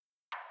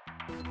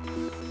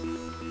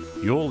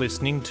You're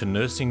listening to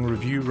Nursing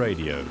Review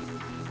Radio.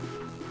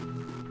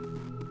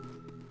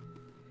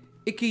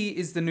 Ikki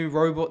is the new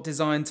robot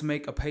designed to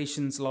make a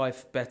patient's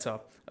life better.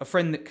 A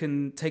friend that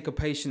can take a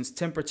patient's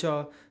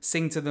temperature,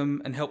 sing to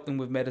them, and help them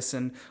with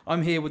medicine.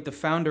 I'm here with the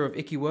founder of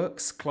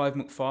ikkiworks, Clive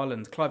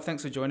McFarland. Clive,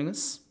 thanks for joining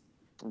us.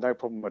 No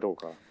problem at all,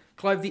 Carl.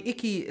 Clive, the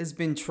ikki has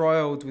been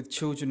trialled with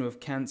children with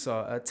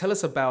cancer. Tell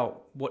us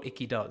about what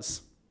ikki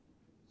does.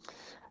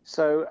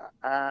 So,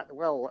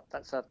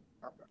 that's a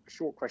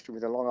short question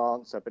with a long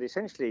answer, but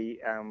essentially,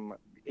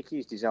 ikki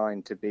is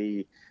designed to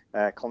be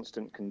a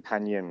constant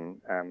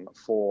companion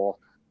for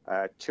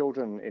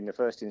children in the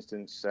first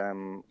instance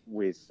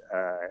with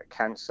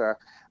cancer,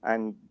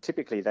 and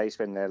typically they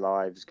spend their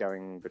lives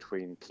going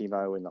between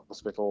chemo in the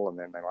hospital, and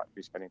then they might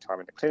be spending time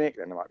in the clinic,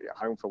 then they might be at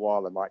home for a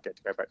while, they might get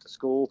to go back to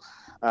school,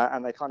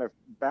 and they kind of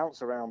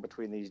bounce around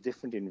between these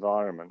different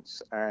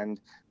environments, and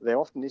there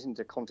often isn't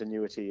a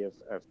continuity of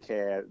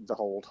care the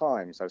whole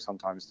time. So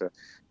sometimes the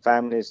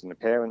families and the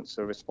parents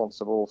are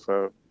responsible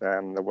for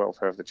the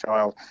welfare of the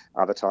child,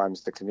 other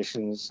times the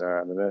clinicians,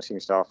 the nursing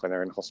staff when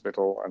they're in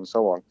hospital, and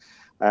so on.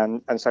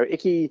 And so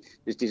ikki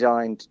is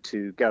designed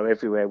to go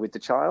everywhere with the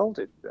child.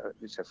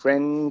 It's a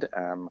friend,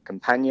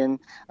 companion,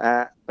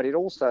 but it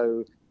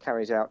also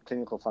carries out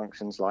clinical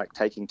functions like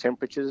taking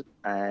temperatures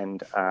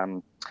and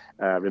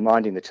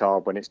reminding the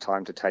child when it's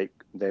time to take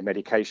their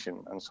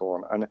medication and so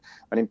on. And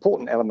an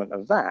important element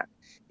of that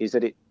is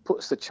that it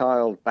puts the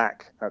child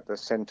back at the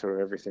center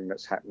of everything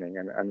that's happening.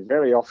 And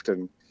very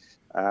often,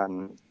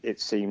 it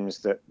seems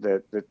that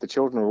the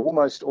children are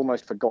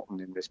almost forgotten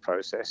in this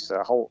process.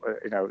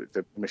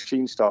 The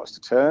machine starts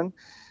to turn,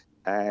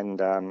 and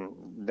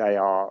they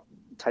are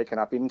taken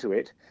up into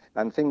it,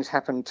 and things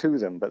happen to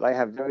them, but they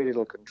have very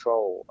little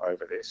control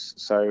over this.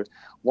 So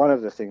one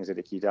of the things that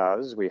ikki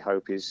does, we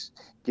hope, is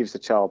gives the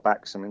child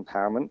back some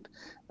empowerment.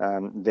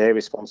 They're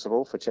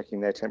responsible for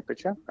checking their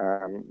temperature.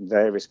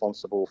 They're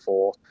responsible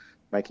for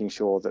making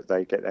sure that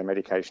they get their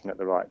medication at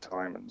the right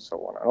time and so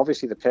on. And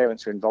obviously the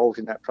parents are involved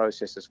in that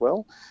process as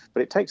well,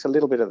 but it takes a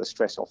little bit of the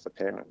stress off the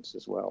parents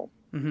as well.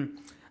 Mm-hmm.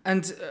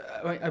 And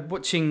I'm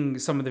watching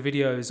some of the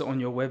videos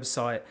on your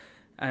website,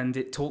 and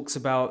it talks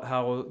about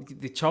how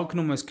the child can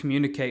almost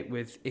communicate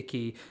with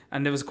ikki.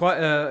 And there was quite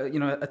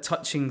a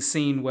touching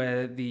scene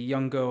where the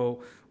young girl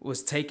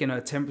was taking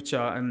her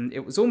temperature, and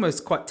it was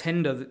almost quite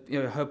tender,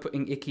 her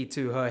putting ikki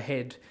to her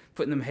head,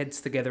 putting them heads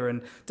together.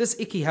 And does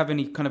ikki have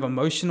any kind of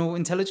emotional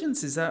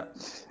intelligence? Is that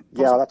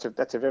possible? Yeah,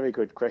 that's a very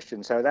good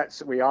question. So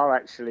we are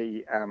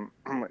actually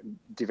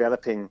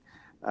developing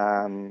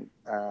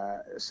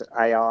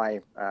AI,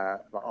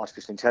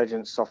 artificial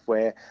intelligence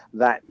software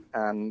that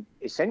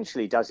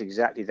essentially does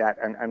exactly that.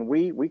 And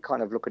we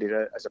kind of look at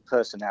it as a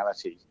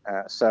personality.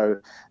 So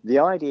the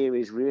idea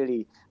is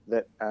really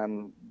that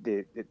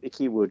the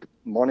ikki would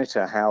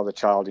monitor how the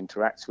child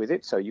interacts with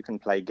it. So you can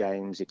play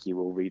games, ikki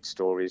will read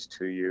stories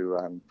to you,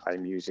 play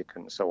music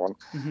and so on.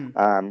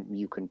 Mm-hmm.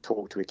 You can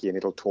talk to ikki and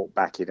it'll talk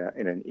back in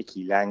an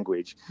ikki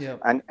language. Yeah.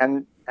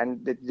 And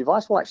the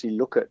device will actually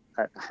look at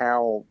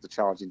how the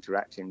child's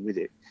interacting with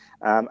it.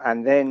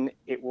 And then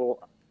it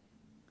will,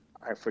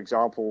 for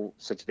example,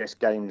 suggest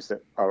games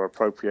that are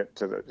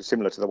appropriate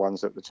similar to the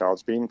ones that the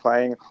child's been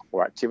playing,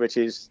 or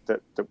activities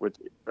that would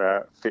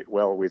fit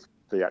well with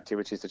the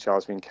activities the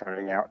child's been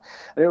carrying out.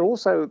 And it'll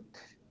also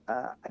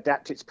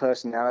adapt its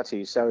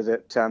personality, so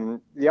that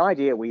the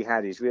idea we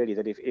had is really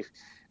that if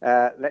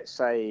let's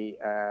say,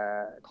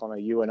 Connor,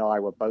 you and I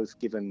were both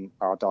given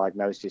our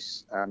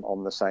diagnosis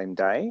on the same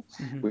day,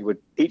 mm-hmm. we would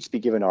each be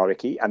given our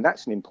ikki, and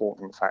that's an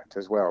important fact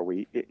as well.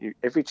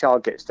 Every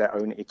child gets their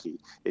own ikki.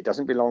 It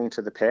doesn't belong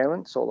to the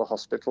parents or the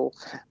hospital.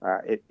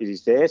 It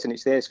is theirs, and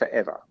it's theirs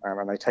forever,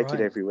 and they take it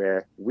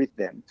everywhere with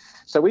them.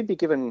 So we'd be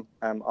given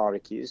our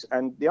ikkis,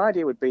 and the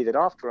idea would be that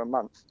after a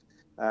month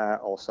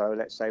or so,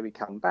 let's say we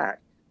come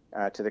back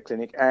to the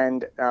clinic,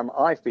 and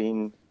I've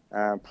been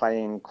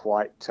playing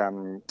quite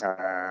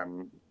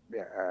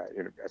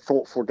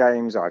thoughtful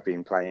games. I've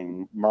been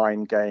playing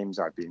mind games.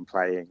 I've been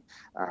playing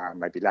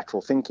maybe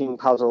lateral thinking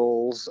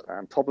puzzles,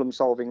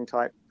 problem-solving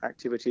type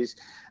activities.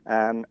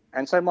 And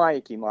so my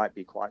ikki might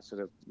be quite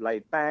sort of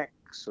laid back,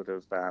 sort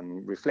of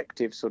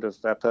reflective sort of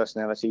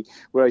personality,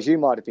 whereas you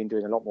might have been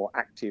doing a lot more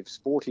active,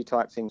 sporty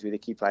type things with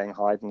ikki, playing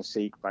hide and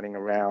seek, running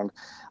around,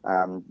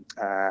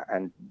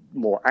 and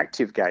more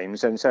active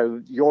games. And so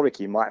your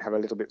ikki might have a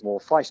little bit more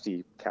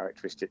feisty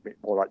characteristic,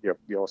 more like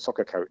your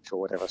soccer coach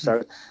or whatever.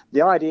 So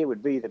the idea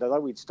would be that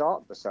although we'd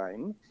start the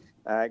same,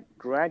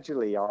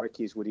 gradually our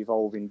ikkis would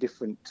evolve in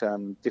different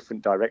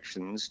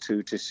directions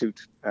to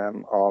suit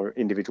our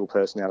individual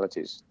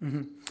personalities.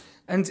 Mm-hmm.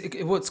 And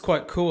what's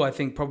quite cool, I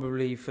think,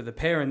 probably for the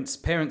parents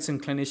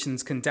and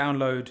clinicians can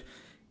download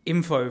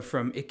info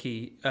from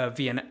ikki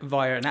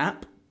via an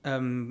app.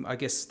 I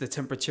guess the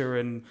temperature,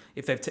 and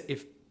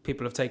if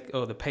people have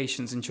the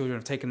patients and children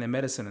have taken their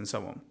medicine and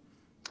so on.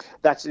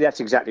 That's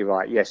exactly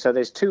right. Yes. So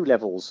there's two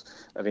levels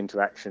of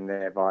interaction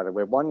there via the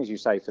web. One, as you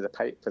say, for the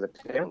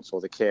parents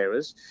or the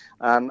carers,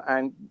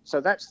 and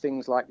so that's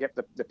things like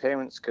the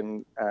parents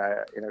can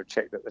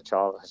check that the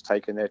child has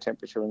taken their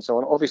temperature and so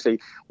on. Obviously,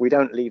 we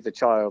don't leave the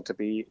child to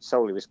be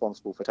solely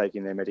responsible for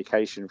taking their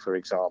medication, for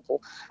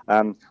example.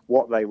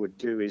 What they would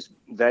do is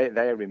they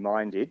are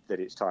reminded that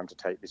it's time to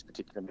take this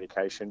particular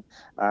medication,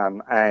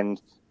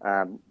 and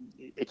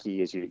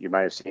ikki, as you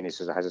may have seen, has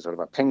a sort of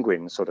a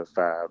penguin sort of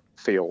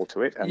feel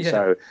to it. And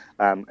so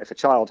if a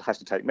child has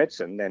to take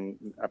medicine, then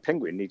a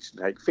penguin needs to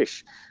take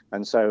fish.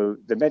 And so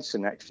the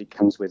medicine actually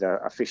comes with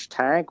a fish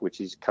tag,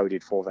 which is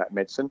coded for that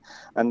medicine.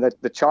 And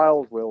the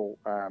child will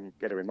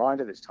get a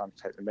reminder that it's time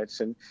to take the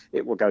medicine.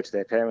 It will go to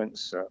their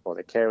parents or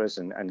their carers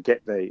and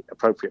get the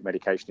appropriate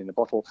medication in the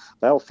bottle.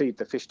 They'll feed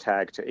the fish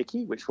tag to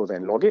ikki, which will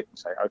then log it and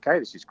say, OK,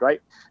 this is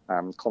great.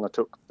 Connor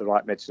took the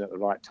right medicine at the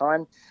right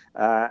time.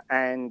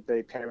 And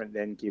the parent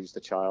then gives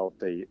the child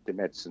the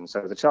medicine.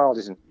 So the child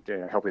isn't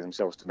helping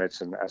themselves to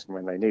medicine as and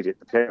when they need it.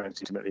 The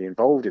parent's intimately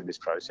involved in this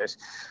process.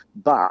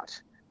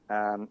 But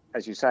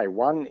as you say,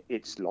 one,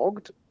 it's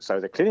logged, so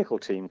the clinical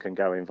team can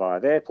go in via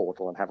their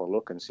portal and have a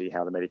look and see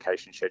how the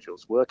medication schedule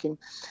is working.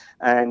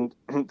 And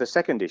the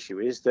second issue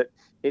is that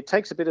it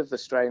takes a bit of the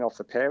strain off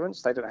the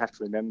parents. They don't have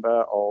to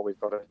remember, we've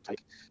got to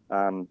take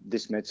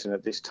this medicine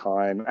at this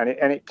time. And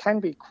it can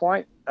be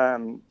quite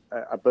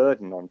a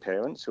burden on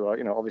parents who are,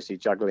 obviously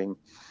juggling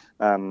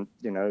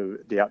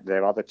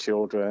their other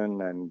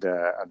children and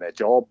their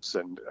jobs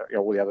and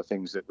all the other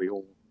things that we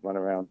all run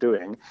around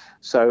doing.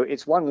 So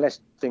it's one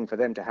less thing for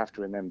them to have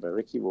to remember.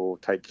 ikki will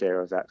take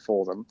care of that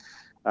for them.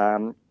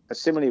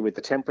 Similarly with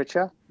the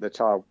temperature, the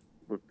child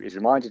is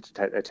reminded to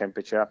take their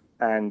temperature,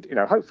 and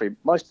hopefully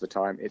most of the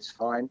time it's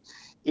fine.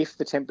 If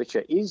the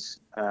temperature is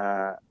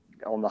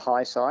on the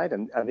high side,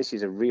 and this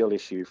is a real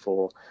issue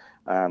for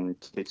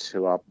kids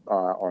who are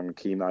on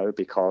chemo,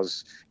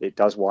 because it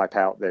does wipe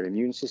out their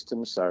immune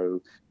system. So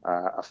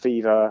a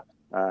fever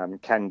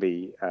can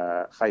be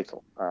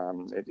fatal.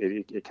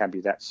 It can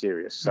be that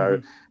serious.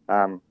 So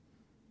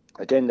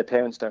again, the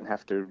parents don't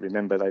have to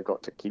remember they've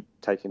got to keep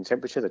taking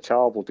temperature. The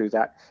child will do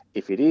that.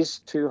 If it is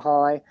too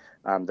high,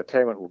 the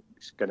parent will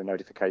get a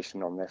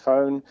notification on their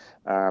phone,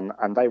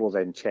 and they will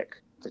then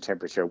check the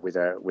temperature with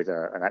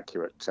an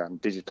accurate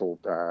digital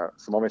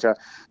thermometer,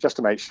 just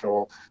to make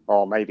sure,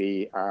 or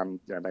maybe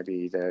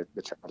the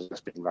child has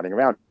just been running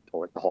around,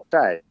 or it's a hot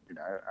day,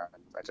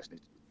 they just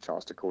need a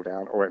chance to cool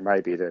down, or it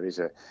may be there is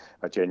a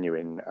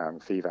genuine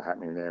fever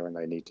happening there and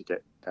they need to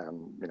get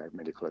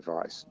medical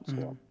advice and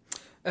so on.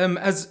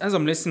 As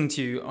I'm listening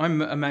to you, I'm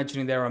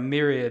imagining there are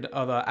myriad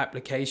other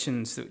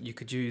applications that you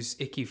could use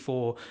ikki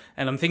for,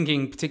 and I'm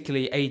thinking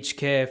particularly aged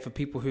care for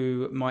people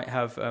who might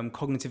have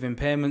cognitive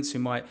impairments, who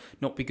might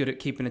not be good at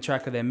keeping a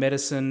track of their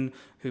medicine,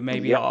 who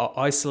maybe are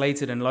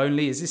isolated and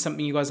lonely. Is this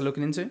something you guys are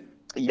looking into?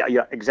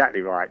 Yeah,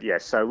 exactly right.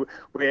 Yes, so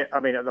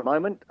at the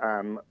moment,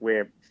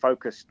 we're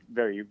focused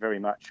very, very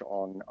much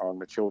on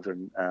the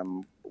children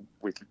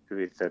with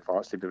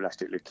advanced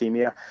lymphoblastic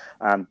leukemia,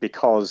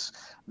 because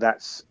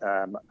that's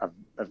a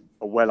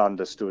well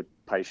understood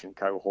patient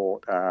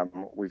cohort.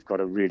 We've got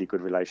a really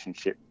good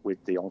relationship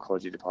with the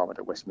oncology department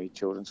at Westmead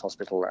Children's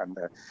Hospital and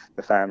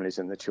the families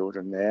and the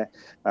children there.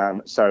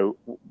 So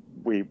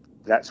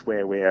that's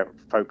where we're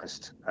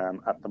focused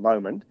at the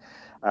moment.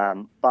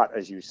 But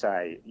as you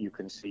say, you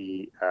can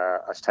see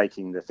us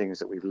taking the things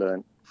that we've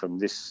learned from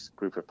this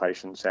group of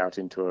patients out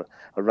into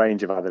a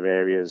range of other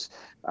areas,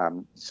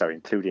 so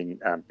including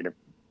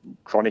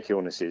chronic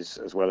illnesses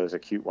as well as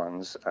acute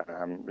ones,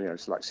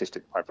 it's like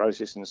cystic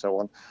fibrosis and so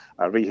on,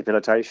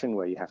 rehabilitation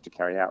where you have to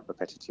carry out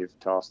repetitive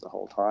tasks the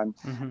whole time,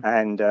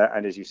 and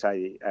as you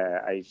say,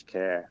 aged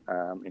care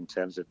in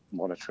terms of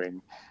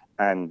monitoring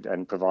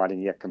and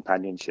providing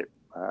companionship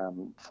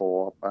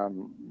for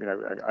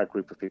a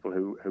group of people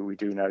who we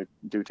do know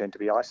do tend to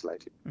be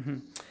isolated.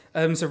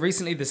 So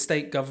recently the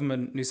state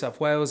government, New South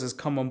Wales, has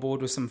come on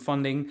board with some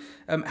funding.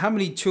 How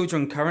many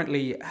children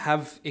currently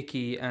have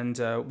ikki, and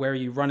where are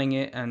you running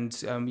it? And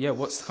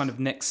what's the kind of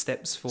next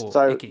steps for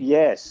ikki?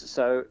 Yes.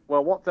 So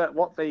what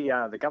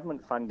the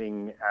government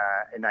funding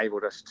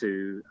enabled us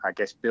to, I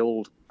guess,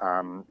 build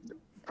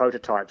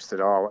prototypes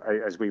that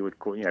are, as we would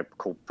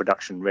call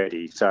production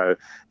ready. So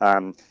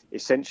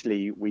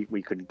essentially,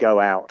 we could go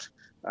out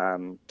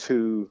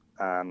to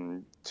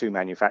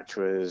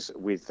manufacturers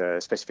with the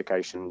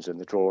specifications and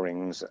the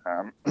drawings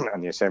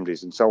and the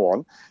assemblies and so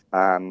on,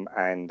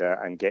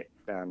 and get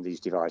these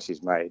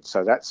devices made.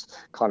 So that's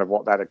kind of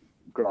what that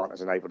grant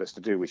has enabled us to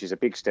do, which is a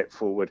big step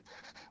forward.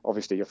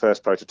 Obviously, your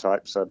first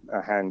prototypes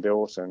are hand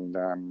built and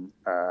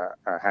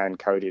hand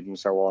coded and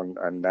so on,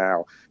 and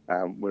now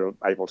we're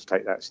able to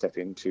take that step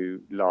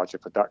into larger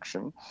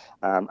production.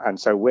 And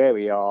so where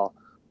we are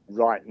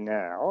right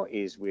now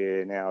is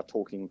we're now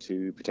talking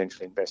to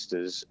potential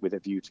investors with a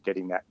view to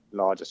getting that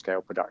larger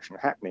scale production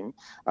happening.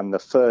 And the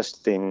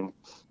first thing,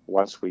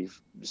 once we've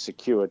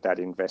secured that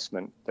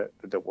investment,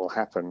 that will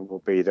happen will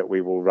be that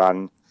we will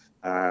run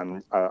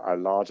a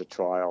larger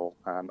trial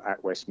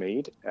at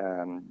Westmead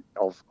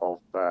of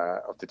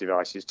the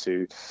devices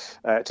to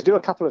do a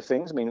couple of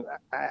things. I mean,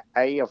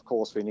 of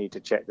course, we need to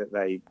check that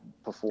they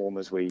perform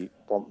as we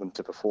want them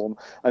to perform,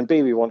 and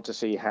B, we want to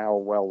see how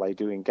well they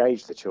do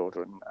engage the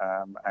children,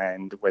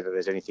 and whether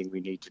there's anything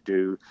we need to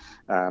do,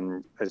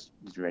 as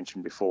you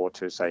mentioned before,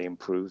 to say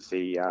improve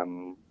the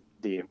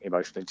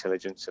emotional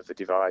intelligence of the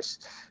device.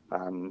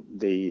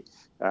 The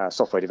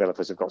software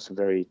developers have got some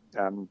very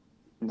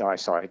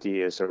nice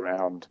ideas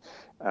around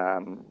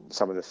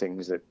some of the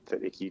things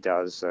that ikki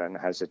does, and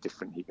has a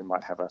different. You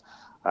might have a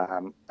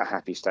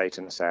happy state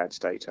and a sad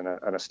state and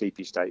a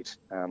sleepy state.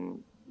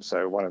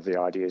 So one of the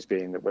ideas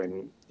being that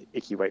when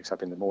ikki wakes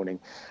up in the morning,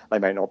 they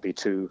may not be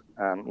too,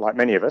 like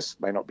many of us,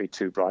 may not be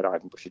too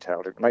bright-eyed and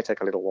bushy-tailed. It may take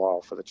a little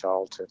while for the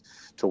child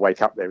to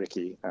wake up their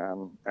ikki,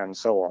 and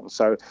so on.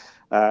 So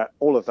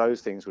all of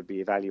those things would be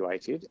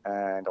evaluated,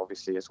 and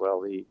obviously as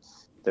well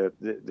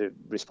the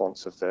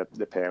response of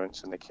the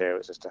parents and the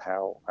carers as to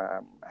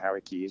how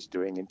ikki is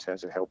doing in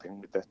terms of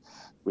helping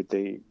with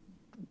the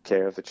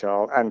care of the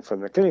child, and from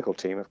the clinical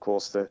team, of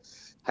course,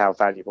 how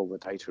valuable the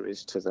data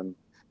is to them.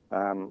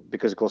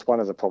 Because, of course,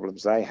 one of the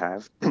problems they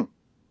have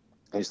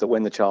is that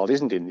when the child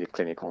isn't in the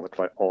clinic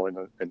or in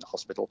the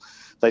hospital,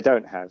 they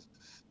don't have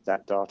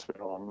that data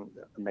on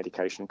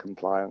medication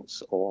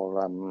compliance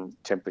or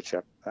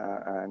temperature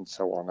and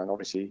so on. And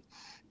obviously,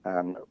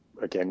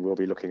 again, we'll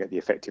be looking at the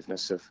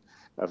effectiveness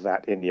of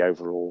that in the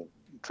overall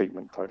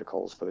treatment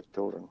protocols for the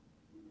children.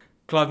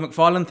 Clive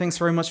McFarland, thanks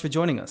very much for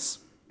joining us.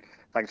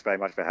 Thanks very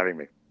much for having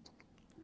me.